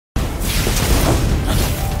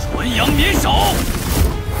阴阳绵手。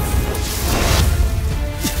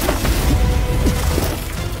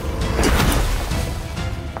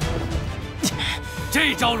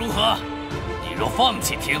这招如何？你若放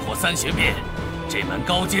弃天火三玄变，这门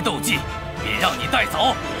高阶斗技便让你带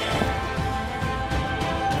走。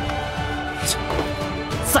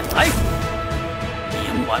再来！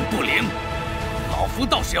冥顽不灵，老夫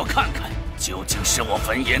倒是要看看，究竟是我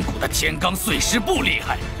焚炎谷的天罡碎石步厉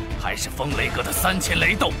害，还是风雷阁的3000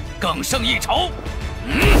雷斗更胜一筹。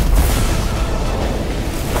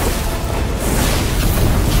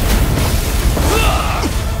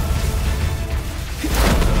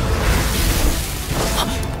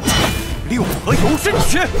六合游身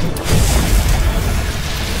诀，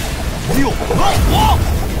六合火。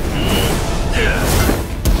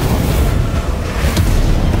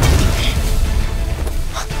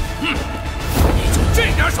你就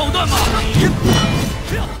这点手段吗？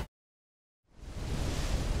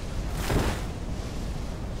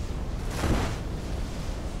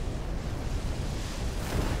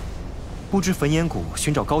不知焚炎谷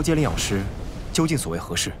寻找高阶炼药师，究竟所谓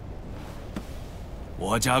何事？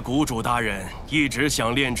我家谷主大人一直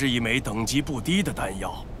想炼制一枚等级不低的丹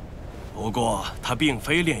药，不过他并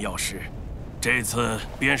非炼药师，这次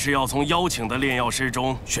便是要从邀请的炼药师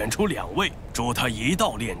中选出2位，助他一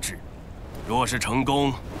道炼制。若是成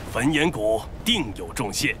功，焚炎谷定有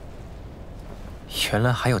重谢。原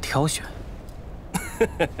来还有挑选。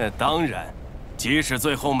当然，即使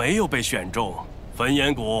最后没有被选中，焚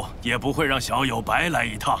炎谷也不会让小友白来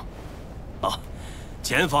一趟。啊，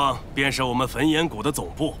前方便是我们焚炎谷的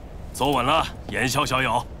总部，坐稳了，言萧小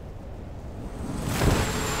友。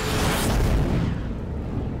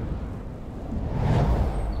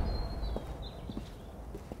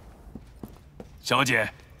小姐，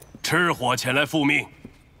赤火前来复命。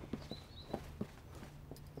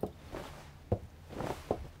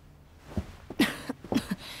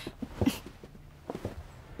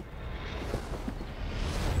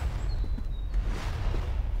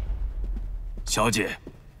小姐，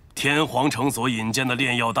天皇城所引荐的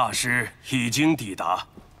炼药大师已经抵达。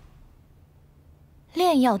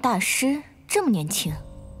炼药大师这么年轻，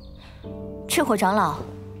赤火长老，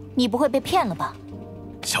你不会被骗了吧？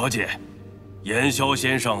小姐，言萧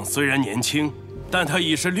先生虽然年轻，但他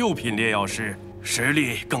已是6品炼药师，实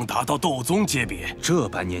力更达到斗宗阶别。这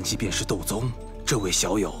般年纪便是斗宗，这位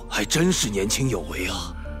小友还真是年轻有为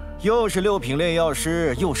啊！又是6品炼药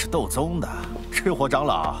师，又是斗宗的，赤火长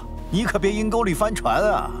老。你可别阴沟里翻船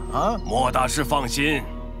啊！啊，莫大师放心，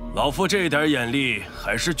老夫这点眼力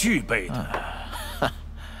还是具备的。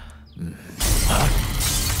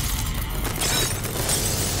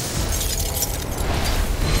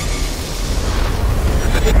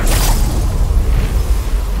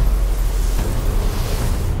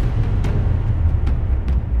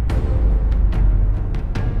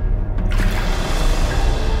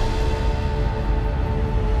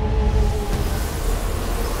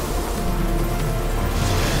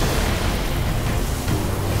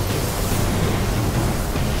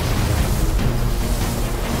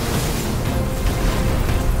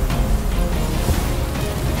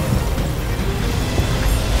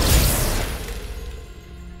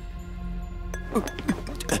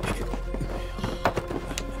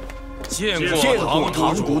见过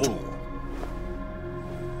堂主。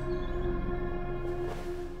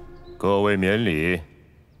各位免礼。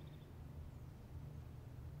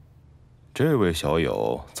这位小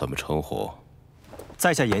友怎么称呼？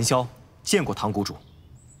在下言萧，见过唐谷主。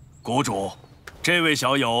谷主，这位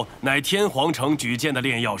小友乃天皇城举荐的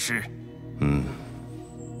炼药师。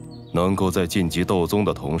能够在晋级斗宗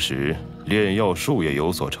的同时，炼药术也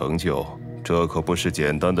有所成就，这可不是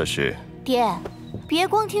简单的事。爹，别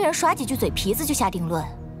光听人耍几句嘴皮子就下定论，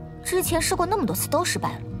之前试过那么多次都失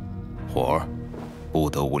败了。火儿，不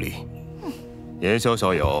得无礼。言萧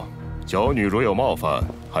小友，小女如有冒犯，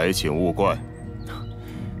还请勿怪。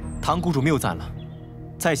唐谷主谬赞了，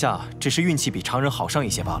在下只是运气比常人好上一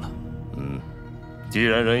些罢了。既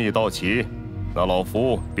然人已到齐，那老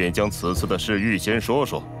夫便将此次的事预先说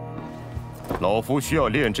说。老夫需要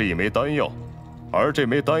炼制一枚丹药，而这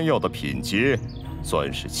枚丹药的品阶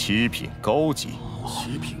算是7品高级。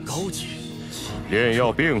7品高级，炼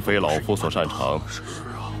药并非老夫所擅长，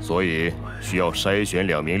所以需要筛选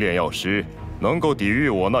2名炼药师，能够抵御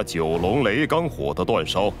我那9龙雷罡火的煅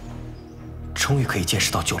烧。终于可以见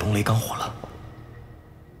识到9龙雷罡火了。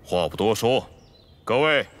话不多说，各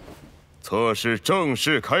位，测试正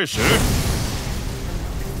式开始。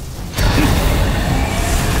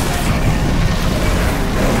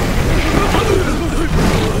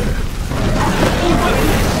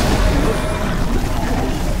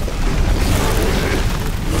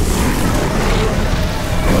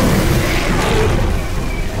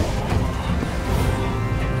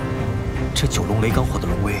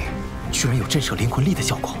震慑灵魂力的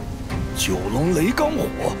效果。九龙雷罡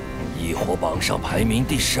火，异火榜上排名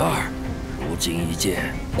第12，如今一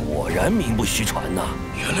见，果然名不虚传呐！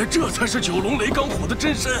原来这才是九龙雷罡火的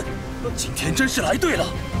真身，今天真是来对了，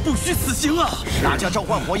不虚此行啊！大家召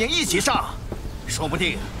唤火焰一起上，说不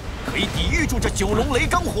定可以抵御住这九龙雷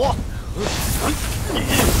罡火。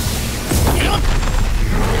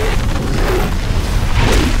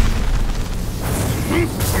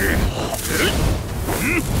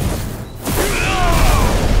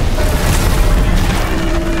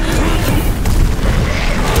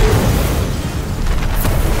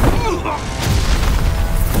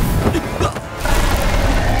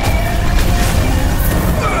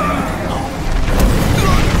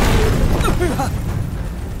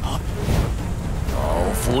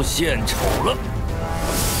老夫献丑了。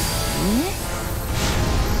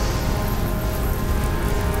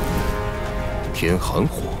天寒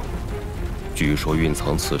火，据说蕴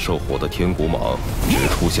藏此兽火的天蛊蟒只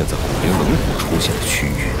出现在古灵冷火出现的区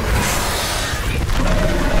域。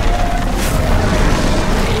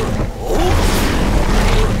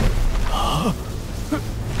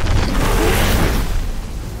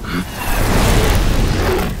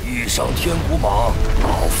遇上天蛊蟒，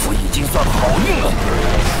老夫已经算好运了。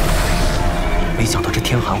没想到这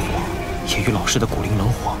天寒火也与老师的古灵冷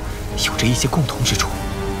火有着一些共同之处。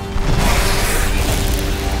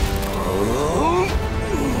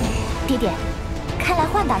爹爹，看来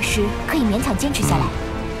幻大师可以勉强坚持下来。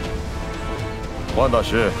幻大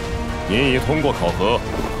师，您已通过考核，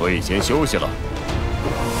可以先休息了。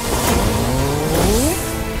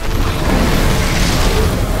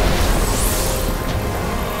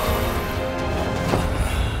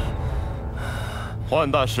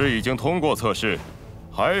幻大师已经通过测试，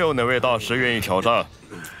还有哪位大师愿意挑战？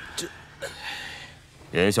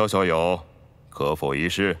言萧小友，可否一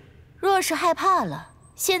试？若是害怕了，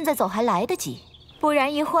现在走还来得及，不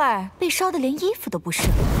然一会儿被烧得连衣服都不是。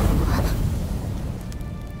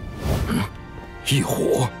异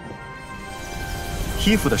火，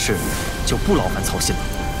衣服的事就不劳烦操心了。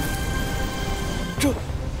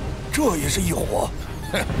这也是异火？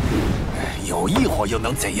哼，有异火又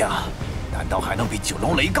能怎样？难道还能比九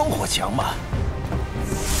龙雷罡火强吗？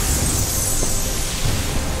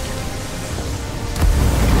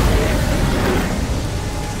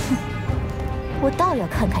我倒要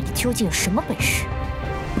看看你究竟有什么本事。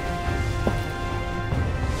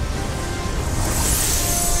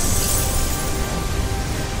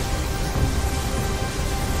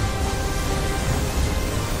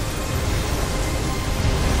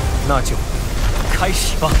那就开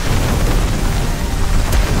始吧。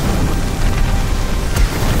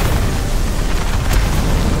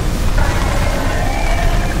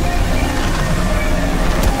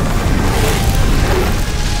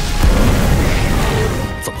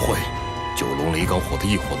怎么会？九龙雷罡火的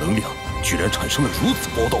异火能量居然产生了如此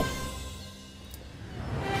波动！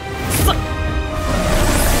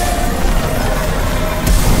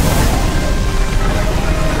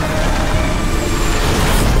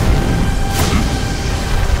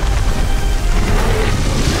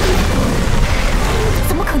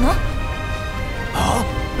怎么可能？啊！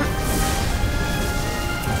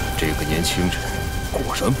这个年轻人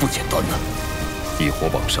果然不简单呢。异火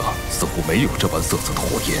榜上似乎没有这般色泽的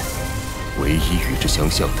火焰，唯一与之相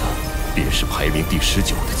像的，便是排名第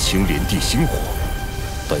19的青莲地心火。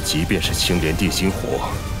但即便是青莲地心火，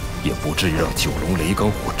也不至于让九龙雷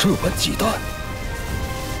罡火这般忌惮。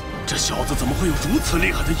这小子怎么会有如此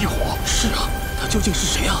厉害的异火？是啊，他究竟是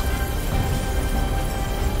谁啊？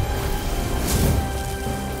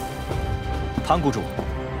唐谷主，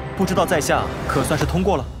不知道在下可算是通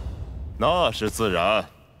过了？那是自然。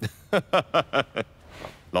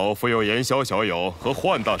老夫有言萧小友和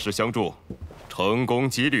幻大师相助，成功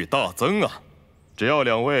几率大增啊！只要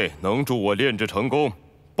两位能助我炼制成功，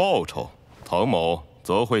报酬唐某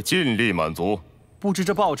则会尽力满足。不知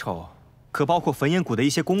这报酬可包括焚炎谷的一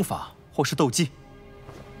些功法或是斗技？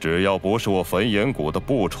只要不是我焚炎谷的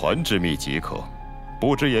不传之秘即可。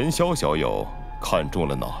不知言萧小友看中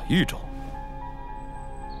了哪一种？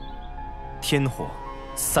天火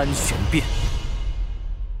三玄变。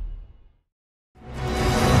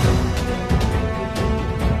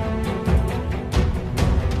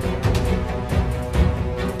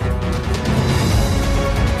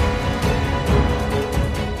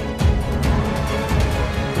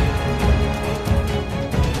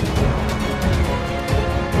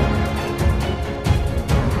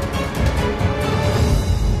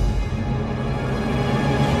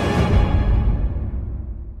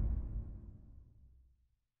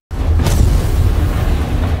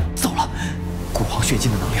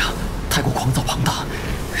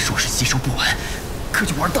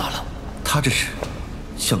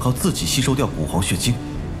想靠自己吸收掉古皇血晶。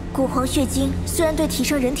古皇血晶虽然对提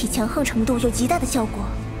升人体强横程度有极大的效果，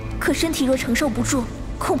可身体若承受不住，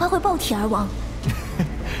恐怕会爆体而亡。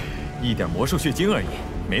一点魔兽血晶而已，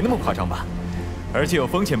没那么夸张吧？而且有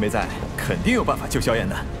风前辈在，肯定有办法救萧炎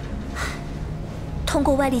的。通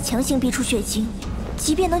过外力强行逼出血晶，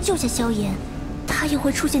即便能救下萧炎，他也会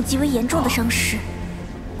出现极为严重的伤势。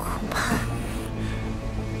恐怕……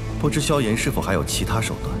不知萧炎是否还有其他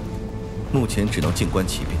手段？目前只能静观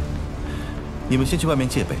其变。你们先去外面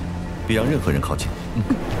戒备，别让任何人靠近。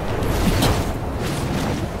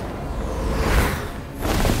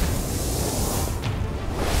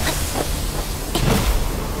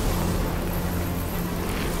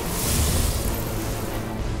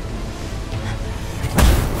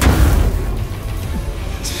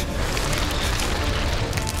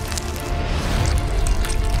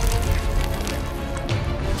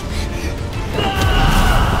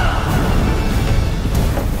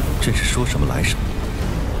真是说什么来什么，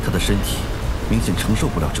他的身体明显承受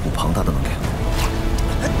不了这股庞大的能量。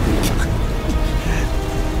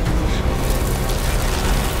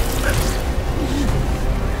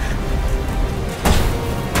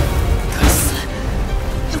该死，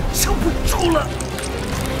又撑不住了！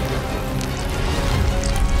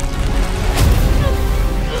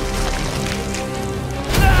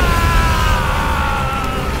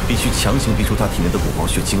必须强行逼出他体内的古皇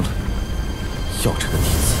血晶了。药尘的体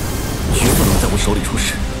子绝不能在我手里出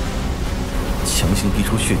事。强行逼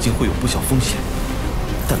出血晶会有不小风险，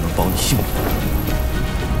但能保你性命。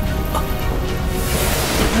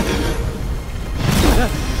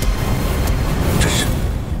这是……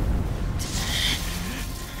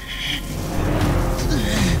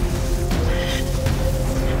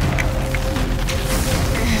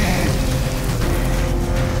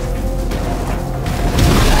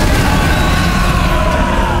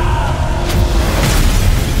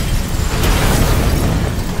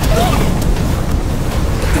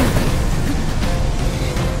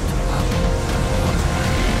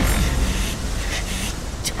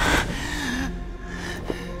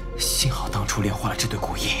炼化了这对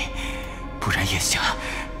古印，不然眼下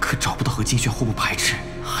可找不到和精血互不排斥，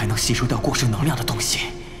还能吸收掉过剩能量的东西。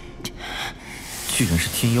居然是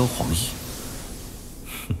天妖黄翼！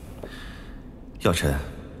哼，药尘，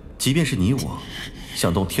即便是你我，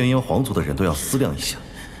想动天妖皇族的人都要思量一下。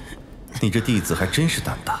你这弟子还真是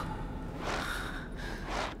胆大。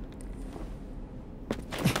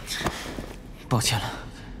抱歉了，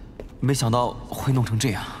没想到会弄成这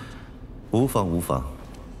样。无妨无妨。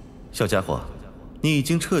小家伙，你已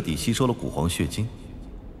经彻底吸收了古皇血晶。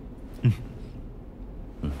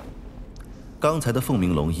刚才的凤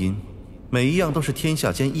鸣龙音，每一样都是天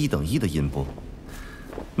下间1等1的音波，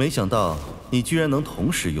没想到你居然能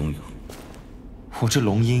同时拥有。我这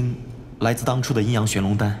龙音来自当初的阴阳玄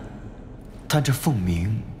龙丹，但这凤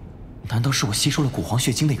鸣，难道是我吸收了古皇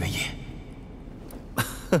血晶的原因？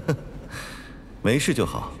没事就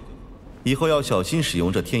好，以后要小心使用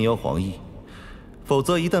这天妖黄翼。否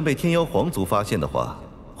则，一旦被天妖皇族发现的话，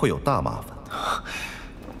会有大麻烦。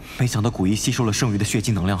没想到古一吸收了剩余的血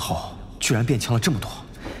晶能量后，居然变强了这么多。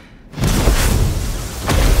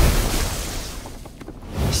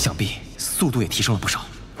想必速度也提升了不少。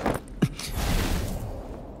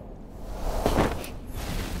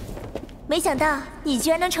没想到你居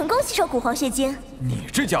然能成功吸收古皇血晶。你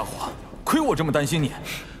这家伙，亏我这么担心你，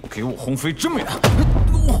给我轰飞这么远。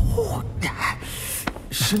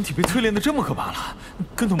身体被淬炼的这么可怕了，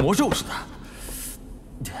跟头魔兽似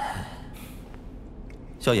的。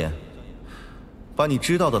萧炎，把你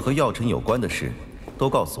知道的和药尘有关的事都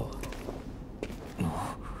告诉我。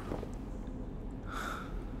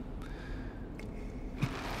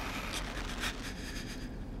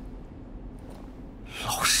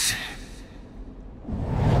老师，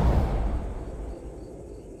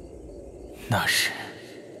那日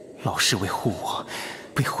老师为护我，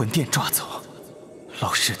被魂殿抓走。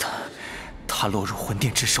老师他落入魂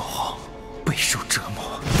殿之手后，备受折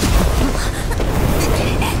磨。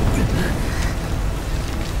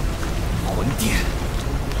魂殿，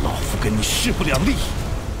老夫跟你势不两立。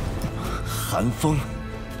寒风，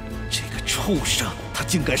这个畜生，他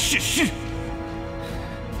竟敢弑师！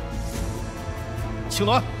青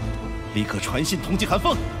鸾，立刻传信通缉寒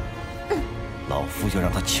风。老夫要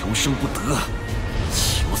让他求生不得，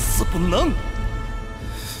求死不能。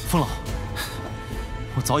风老。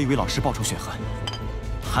我早已为老师报仇雪恨，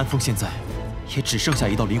寒风现在也只剩下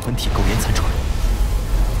一道灵魂体苟延残喘。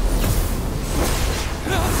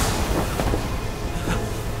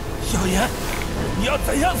萧炎，你要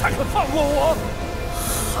怎样才肯放过我？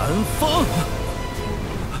寒风，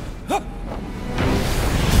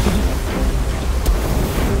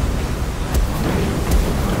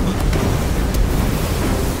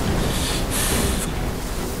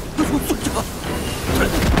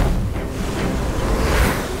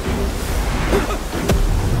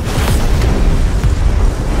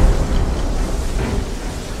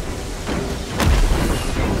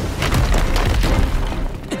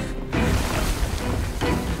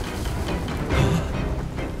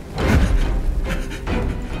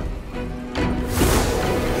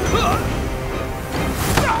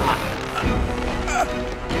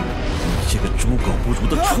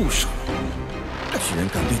的畜生，居然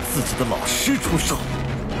敢对自己的老师出手！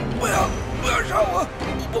不要杀我，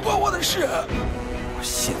不关我的事。我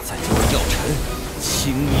现在就让药尘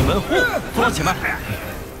清你们户！父老且慢，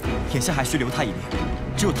眼下还需留他一命，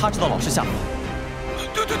只有他知道老师下落。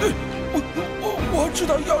对，我知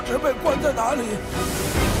道药尘被关在哪里。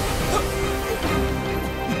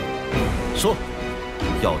说，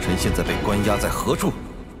药尘现在被关押在何处？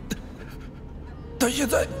他现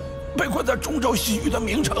在被困在中州西域的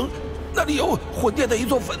明城，那里有魂殿的一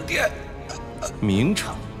座分殿。明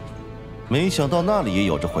城，没想到那里也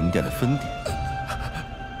有着魂殿的分殿。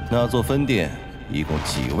那座分殿一共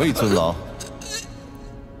几位尊老？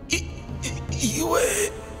一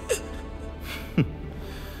位。哼，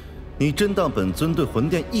你真当本尊对魂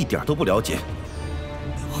殿一点都不了解？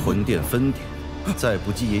魂殿分殿，再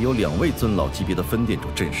不济也有2位尊老级别的分殿主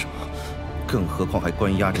镇守，更何况还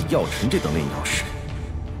关押着药尘这等炼药师。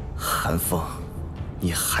寒风，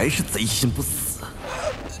你还是贼心不死。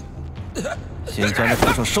先将这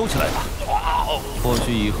畜生收起来吧，或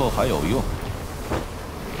许以后还有用。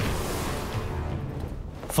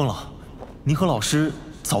风老，您和老师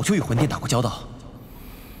早就与魂殿打过交道。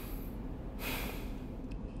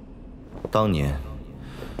当年，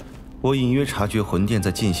我隐约察觉魂殿在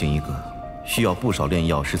进行一个需要不少炼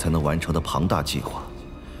药师才能完成的庞大计划。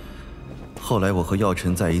后来我和药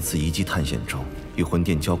尘在一次遗迹探险中与魂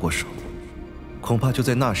殿交过手，恐怕就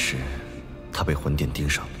在那时，他被魂殿盯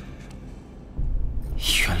上了。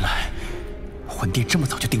原来，魂殿这么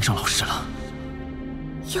早就盯上老师了。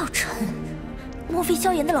药尘，莫非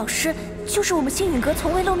萧炎的老师就是我们星陨阁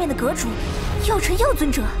从未露面的阁主药尘药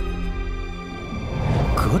尊者？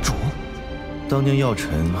阁主？当年药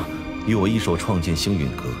尘与我一手创建星陨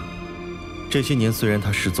阁，这些年虽然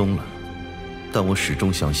他失踪了，但我始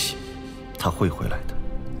终相信他会回来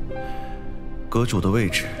的。阁主的位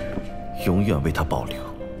置永远为他保留。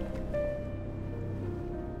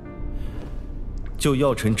就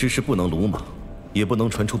药尘之事不能鲁莽，也不能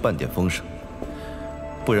传出半点风声，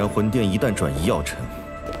不然魂殿一旦转移药尘，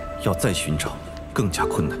要再寻找更加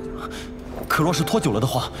困难。可若是拖久了的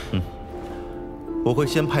话，我会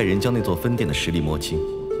先派人将那座分殿的实力摸清，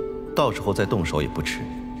到时候再动手也不迟。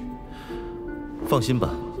放心吧，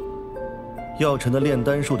药尘的炼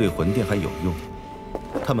丹术对魂殿还有用，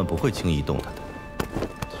他们不会轻易动他的。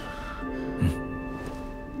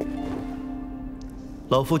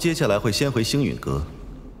老夫接下来会先回星陨阁。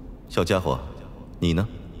小家伙，你呢？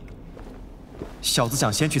小子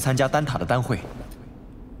想先去参加丹塔的丹会。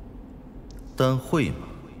丹会吗？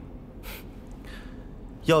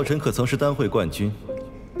药尘可曾是丹会冠军？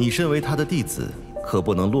你身为他的弟子，可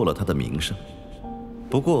不能落了他的名声。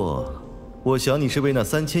不过，我想你是为那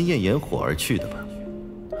3000焰炎火而去的吧？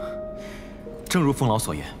正如风老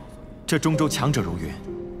所言，这中州强者如云，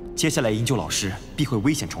接下来营救老师必会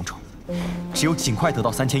危险重重。只有尽快得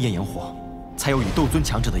到3000焰炎火，才有与斗尊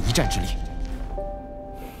强者的一战之力。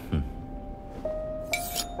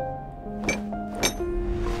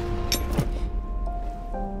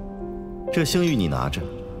这星域你拿着，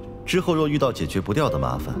之后若遇到解决不掉的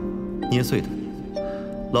麻烦，捏碎它，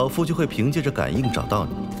老夫就会凭借着感应找到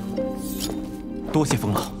你。多谢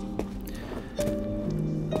风老。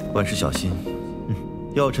万事小心。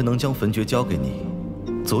药尘能将焚诀交给你，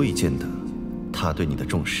足以见得他对你的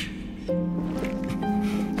重视。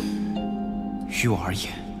于我而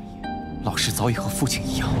言，老师早已和父亲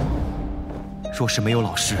一样。若是没有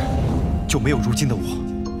老师，就没有如今的我。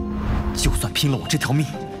就算拼了我这条命，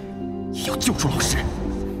也要救出老师。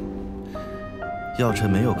药尘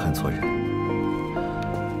没有看错人，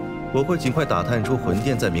我会尽快打探出魂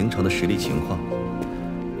殿在明城的实力情况，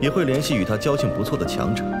也会联系与他交情不错的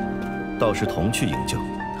强者，到时同去营救。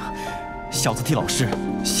小子替老师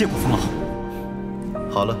谢过风老。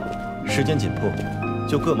好了，时间紧迫，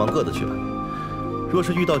就各忙各的去吧。若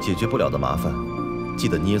是遇到解决不了的麻烦，记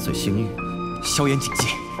得捏碎星域。萧炎谨记。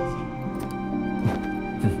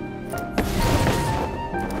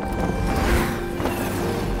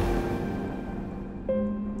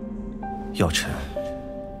药尘，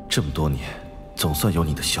这么多年，总算有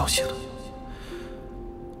你的消息了。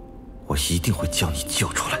我一定会将你救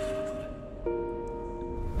出来。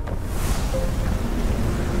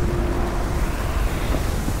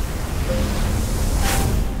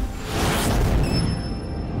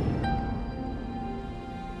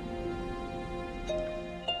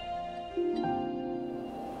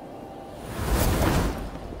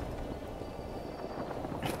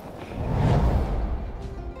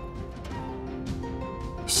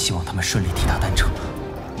希望他们顺利抵达丹城吧。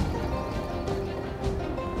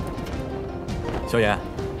萧炎，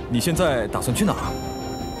你现在打算去哪儿？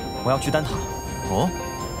我要去丹塔。哦，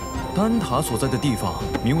丹塔所在的地方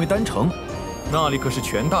名为丹城，那里可是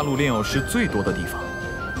全大陆炼药师最多的地方。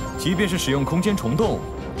即便是使用空间虫洞，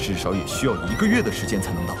至少也需要1个月的时间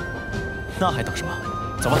才能到。那还等什么？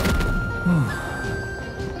走吧。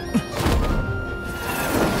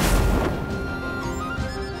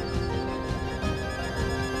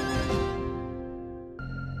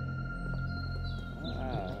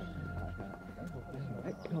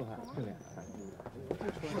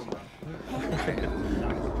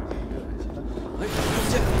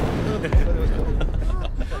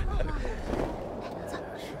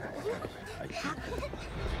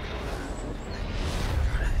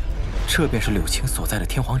这便是柳青所在的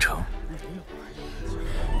天皇城。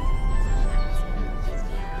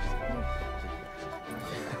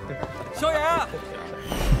萧炎，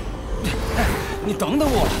你等等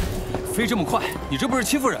我，飞这么快，你这不是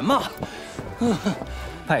欺负人吗？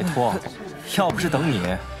拜托，要不是等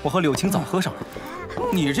你，我和柳青早喝上了。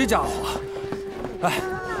你这家伙，哎，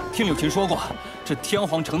听柳青说过，这天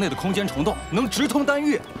皇城内的空间虫洞能直通丹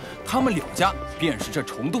域，他们柳家便是这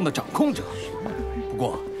虫洞的掌控者。不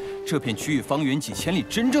过，这片区域方圆几千里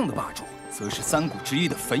真正的霸主，则是3谷之一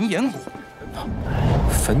的焚炎谷。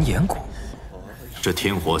焚炎谷，这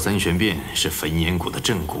天火3玄变是焚炎谷的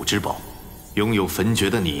镇谷之宝。拥有焚诀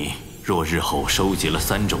的你，若日后收集了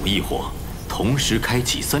3种异火，同时开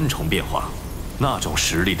启3重变化，那种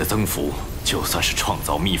实力的增幅，就算是创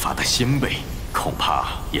造秘法的先辈，恐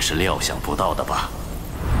怕也是料想不到的吧。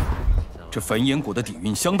这焚炎谷的底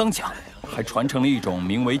蕴相当强，还传承了一种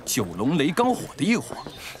名为九龙雷罡火的异火。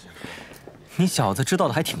你小子知道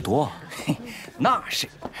的还挺多。嘿，那是。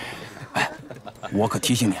哎，我可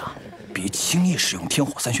提醒你啊，别轻易使用天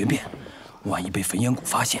火3玄变，万一被焚炎谷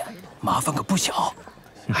发现，麻烦可不小。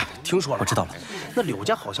哎，听说了，我知道了。那柳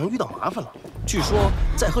家好像遇到麻烦了，据说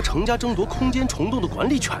在和程家争夺空间虫洞的管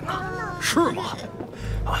理权呢。是吗？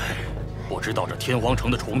哎，不知道这天皇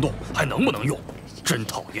城的虫洞还能不能用，真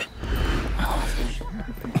讨厌。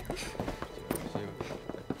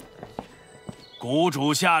谷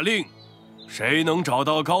主下令，谁能找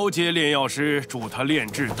到高阶炼药师助他炼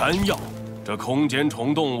制丹药，这空间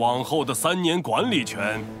虫洞往后的3年管理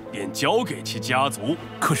权便交给其家族。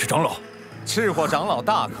可是长老，赤火长老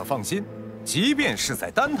大可放心，即便是在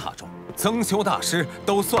丹塔中，增修大师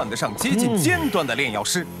都算得上接近尖端的炼药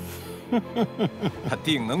师，他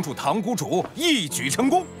定能助唐谷主一举成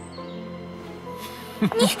功。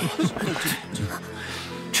你，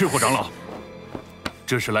赤火长老，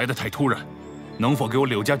这事来得太突然，能否给我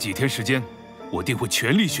柳家几天时间？我定会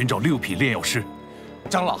全力寻找6品炼药师。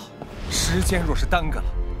长老，时间若是耽搁了，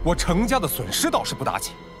我程家的损失倒是不打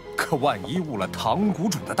紧，可万一误了唐谷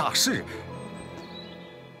主的大事，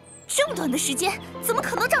这么短的时间，怎么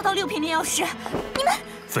可能找到6品炼药师？你们，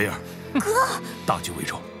菲儿，哥，大局为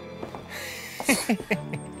重。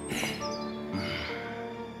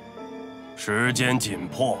时间紧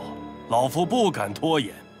迫，老夫不敢拖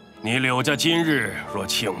延。你柳家今日若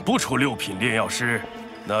请不出6品炼药师，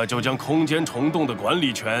那就将空间虫洞的管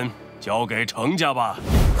理权交给程家吧。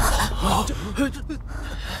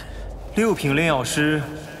6品炼药师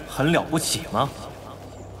很了不起吗？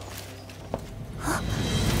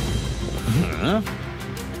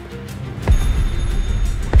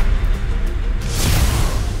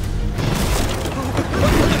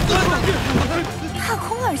踏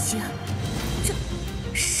空而行，这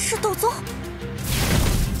是斗宗。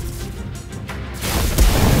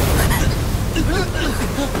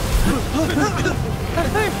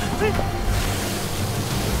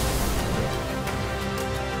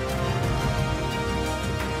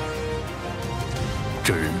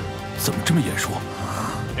这人怎么这么眼熟？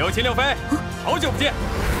柳青柳飞，好久不见。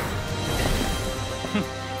哼，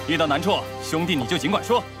遇到难处，兄弟你就尽管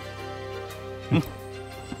说。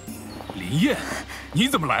林燕，你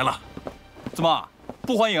怎么来了？怎么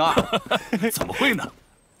不欢迎啊？怎么会呢？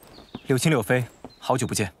柳青柳飞，好久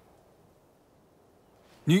不见。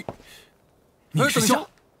你是萧？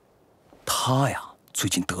他呀，最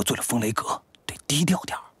近得罪了风雷阁，得低调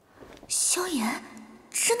点儿。萧炎，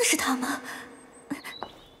真的是他吗？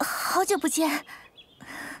好久不见。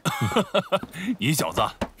你小子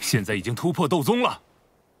现在已经突破斗宗了。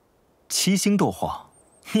7星斗皇，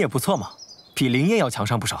你也不错嘛，比林燕要强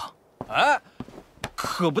上不少。哎，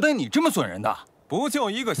可不带你这么损人的。不就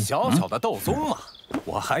一个小小的斗宗吗？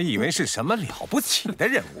我还以为是什么了不起的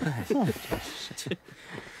人物。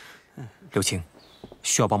柳青，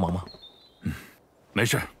需要帮忙吗？没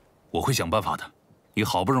事，我会想办法的。你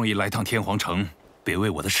好不容易来趟天皇城，别为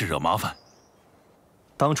我的事惹麻烦。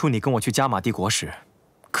当初你跟我去加玛帝国时，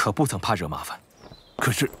可不曾怕惹麻烦。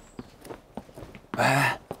可是，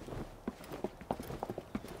哎，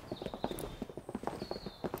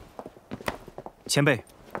前辈，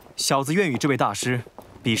小子愿与这位大师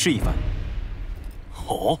比试一番。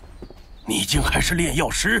哦，你竟还是炼药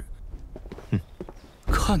师？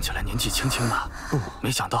看起来年纪轻轻的，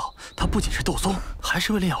没想到他不仅是斗宗，还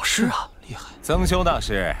是位炼药师啊，厉害！增修大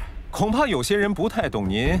师，恐怕有些人不太懂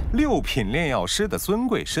您6品炼药师的尊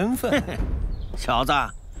贵身份。小子，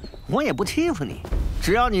我也不欺负你，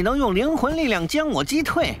只要你能用灵魂力量将我击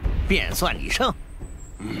退，便算你胜。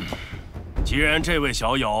既然这位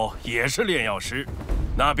小友也是炼药师，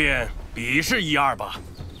那便比试一二吧。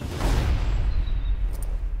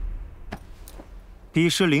比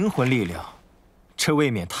试灵魂力量，这未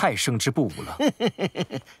免太胜之不武了。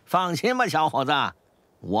放心吧，小伙子，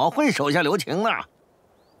我会手下留情的。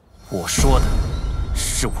我说的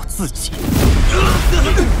是我自己。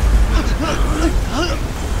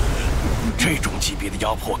这种级别的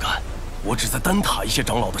压迫感，我只在丹塔一些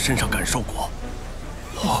长老的身上感受过。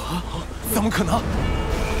怎么可能？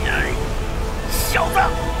小子，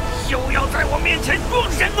又要在我面前装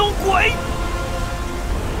神弄鬼！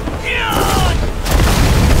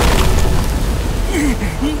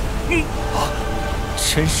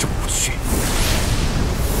真是无趣。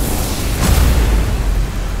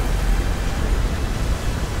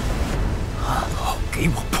给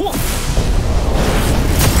我破！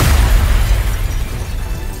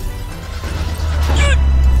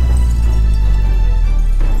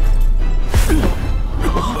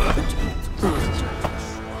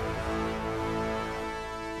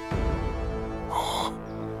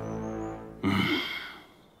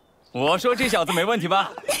我说这小子没问题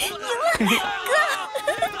吧？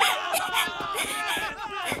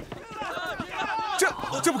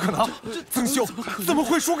这不可能！曾修怎么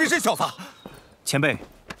会输给这小子？前辈，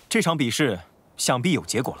这场比试想必有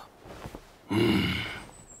结果了。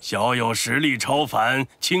小友实力超凡，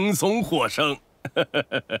轻松获胜。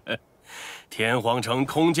天皇城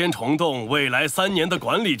空间虫洞未来3年的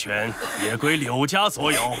管理权也归柳家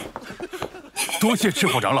所有。多谢赤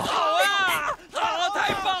火长老。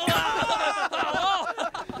太棒了！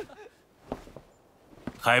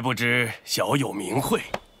还不知小友名讳？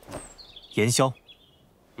言萧。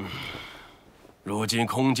如今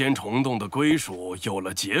空间虫洞的归属有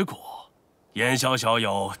了结果，言萧小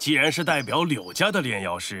友既然是代表柳家的炼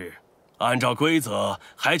药师，按照规则，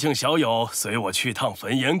还请小友随我去趟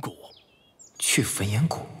焚炎谷。去焚炎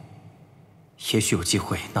谷，也许有机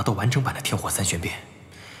会拿到完整版的天火3玄变。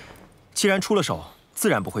既然出了手，自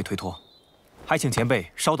然不会推脱。还请前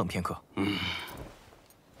辈稍等片刻。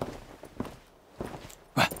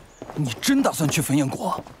喂，你真打算去焚炎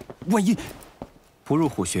谷？万一不入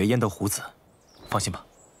虎穴焉得虎子，放心吧。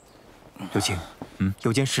刘青，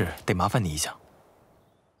有件事得麻烦你一下。